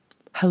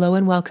Hello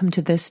and welcome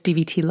to This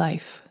DVT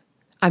Life.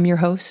 I'm your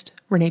host,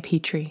 Renee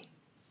Petrie.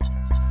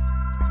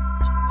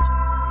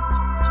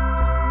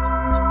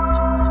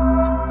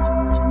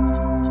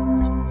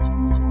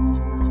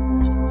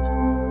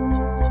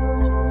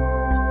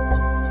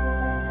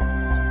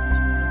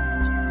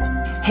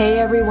 Hey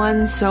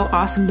everyone, so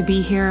awesome to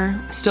be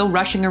here. Still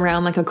rushing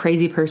around like a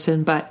crazy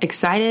person, but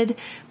excited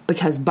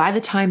because by the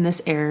time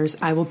this airs,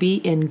 I will be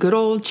in good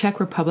old Czech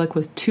Republic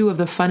with two of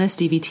the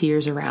funnest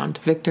DVTers around,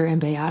 Victor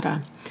and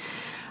Beata.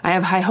 I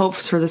have high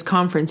hopes for this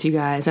conference, you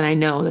guys, and I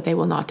know that they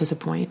will not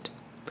disappoint.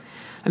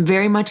 I'm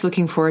very much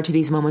looking forward to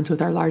these moments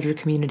with our larger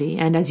community,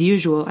 and as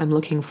usual, I'm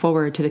looking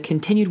forward to the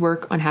continued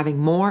work on having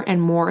more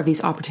and more of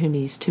these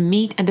opportunities to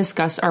meet and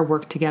discuss our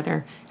work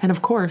together, and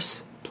of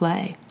course,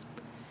 play.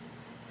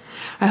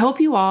 I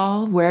hope you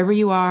all, wherever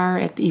you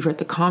are, either at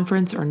the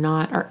conference or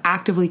not, are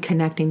actively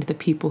connecting to the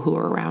people who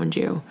are around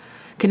you,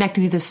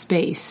 connecting to the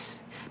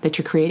space that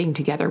you're creating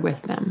together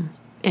with them,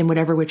 in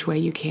whatever which way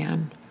you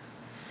can.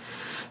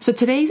 So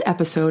today's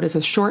episode is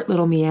a short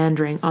little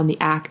meandering on the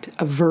act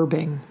of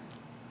verbing.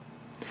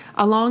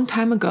 A long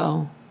time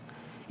ago,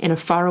 in a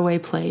faraway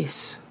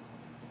place,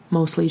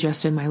 mostly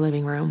just in my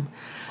living room,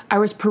 I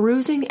was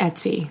perusing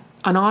Etsy,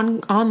 an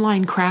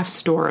online craft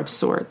store of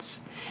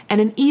sorts. And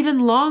an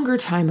even longer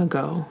time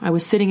ago, I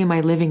was sitting in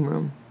my living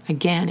room,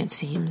 again it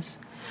seems,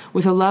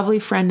 with a lovely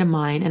friend of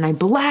mine, and I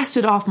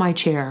blasted off my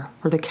chair,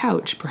 or the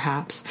couch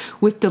perhaps,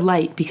 with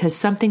delight because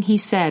something he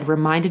said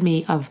reminded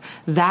me of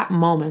that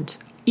moment,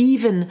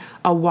 even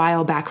a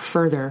while back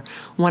further,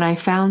 when I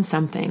found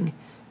something.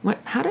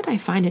 How did I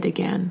find it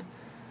again?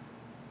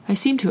 I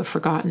seem to have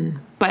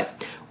forgotten,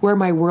 but where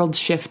my world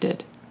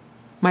shifted.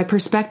 My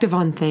perspective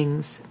on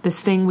things,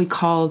 this thing we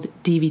called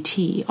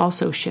DVT,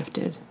 also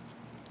shifted.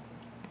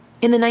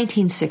 In the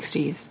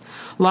 1960s,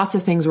 lots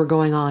of things were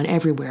going on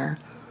everywhere,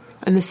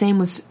 and the same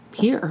was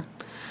here.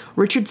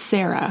 Richard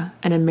Serra,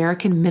 an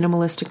American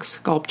minimalistic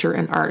sculptor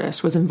and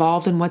artist, was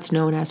involved in what's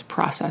known as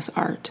process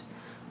art.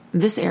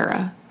 This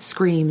era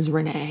screams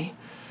Renee.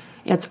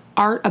 It's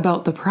art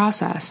about the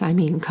process. I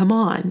mean, come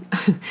on.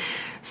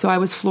 So I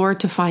was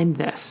floored to find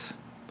this.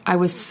 I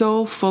was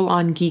so full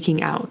on geeking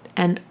out,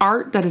 and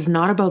art that is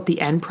not about the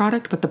end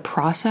product, but the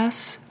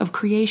process of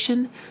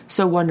creation,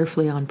 so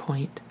wonderfully on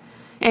point.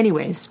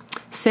 Anyways,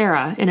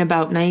 Serra, in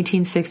about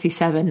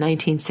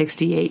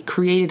 1967-1968,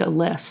 created a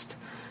list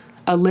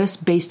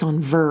based on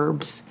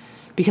verbs,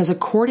 because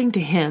according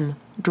to him,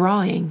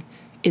 drawing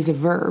is a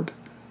verb.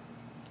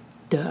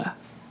 Duh.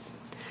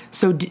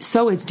 So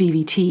is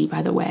DVT,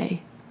 by the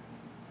way.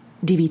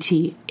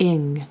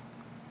 DVT-ing,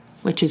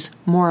 which is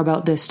more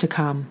about this to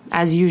come.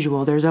 As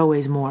usual, there's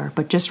always more,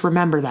 but just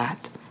remember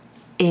that.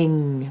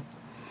 Ing.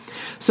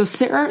 So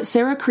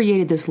Serra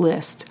created this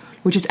list,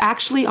 which is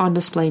actually on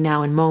display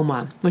now in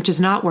MoMA, which is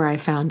not where I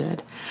found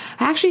it.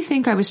 I actually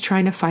think I was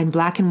trying to find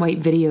black and white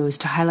videos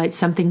to highlight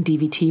something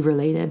DVT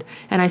related,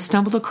 and I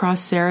stumbled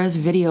across Serra's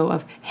video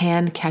of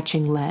hand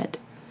catching lead.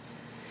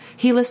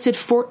 He listed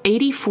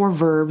 84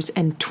 verbs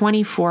and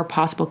 24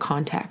 possible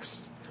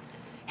contexts.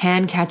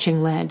 Hand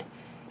catching lead,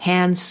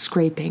 hands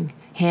scraping,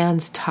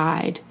 hands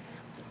tied.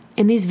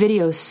 In these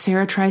videos,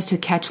 Serra tries to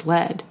catch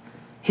lead.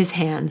 His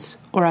hands,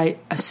 or I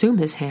assume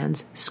his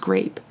hands,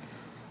 scrape.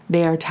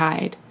 They are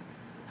tied.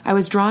 I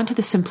was drawn to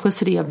the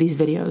simplicity of these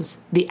videos,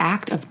 the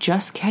act of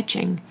just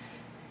catching,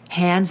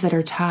 hands that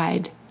are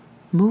tied,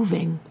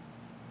 moving.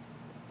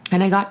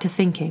 And I got to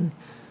thinking,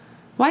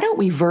 why don't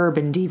we verb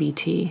in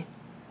DVT?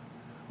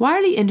 Why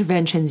are the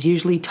interventions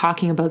usually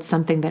talking about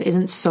something that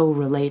isn't so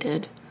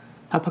related?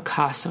 A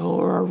Picasso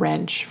or a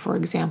wrench, for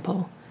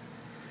example.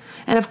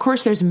 And of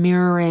course there's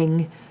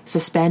mirroring,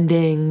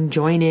 suspending,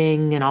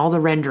 joining, and all the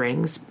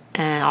renderings,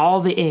 and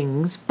all the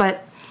ings,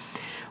 but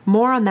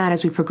more on that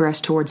as we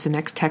progress towards the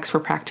next Text for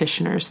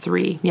Practitioners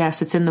 3.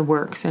 Yes, it's in the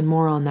works, and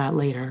more on that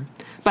later.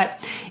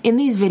 But in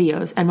these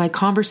videos and my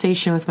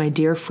conversation with my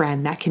dear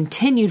friend that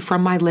continued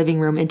from my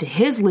living room into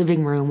his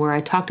living room, where I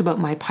talked about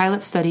my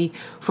pilot study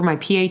for my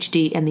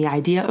PhD and the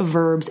idea of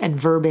verbs and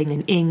verbing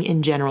and ing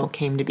in general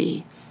came to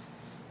be.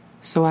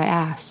 So I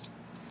asked,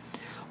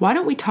 why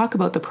don't we talk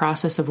about the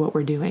process of what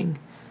we're doing?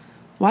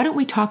 Why don't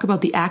we talk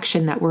about the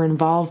action that we're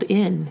involved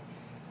in?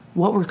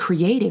 What we're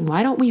creating?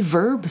 Why don't we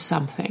verb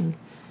something?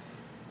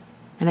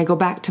 And I go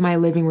back to my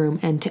living room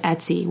and to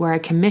Etsy, where I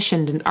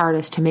commissioned an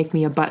artist to make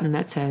me a button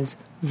that says,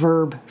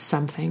 verb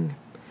something.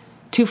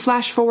 To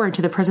flash forward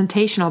to the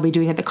presentation I'll be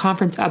doing at the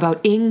conference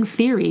about ing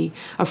theory,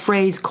 a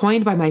phrase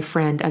coined by my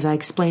friend as I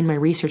explained my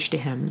research to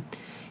him.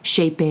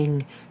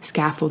 Shaping,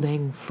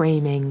 scaffolding,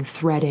 framing,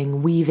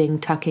 threading, weaving,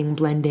 tucking,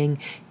 blending,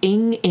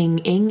 ing,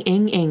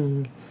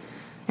 ing.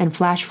 And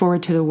flash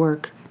forward to the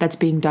work that's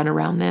being done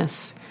around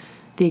this,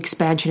 the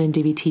expansion in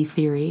DVT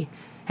theory,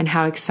 and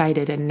how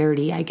excited and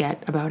nerdy I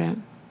get about it.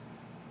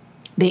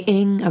 The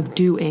ing of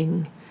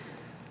doing.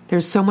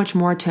 There's so much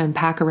more to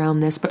unpack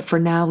around this, but for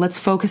now, let's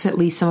focus at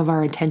least some of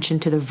our attention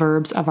to the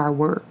verbs of our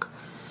work.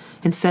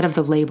 Instead of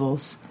the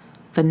labels,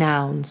 the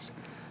nouns,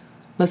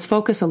 let's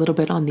focus a little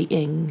bit on the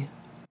ing.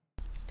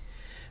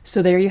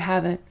 So there you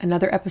have it,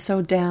 another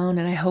episode down,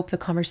 and I hope the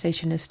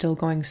conversation is still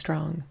going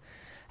strong.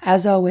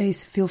 As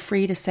always, feel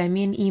free to send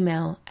me an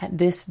email at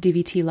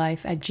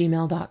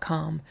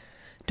thisdvtlife@gmail.com.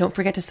 Don't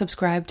forget to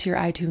subscribe to your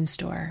iTunes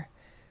store.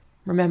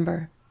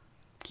 Remember,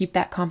 keep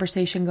that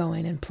conversation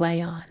going and play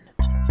on.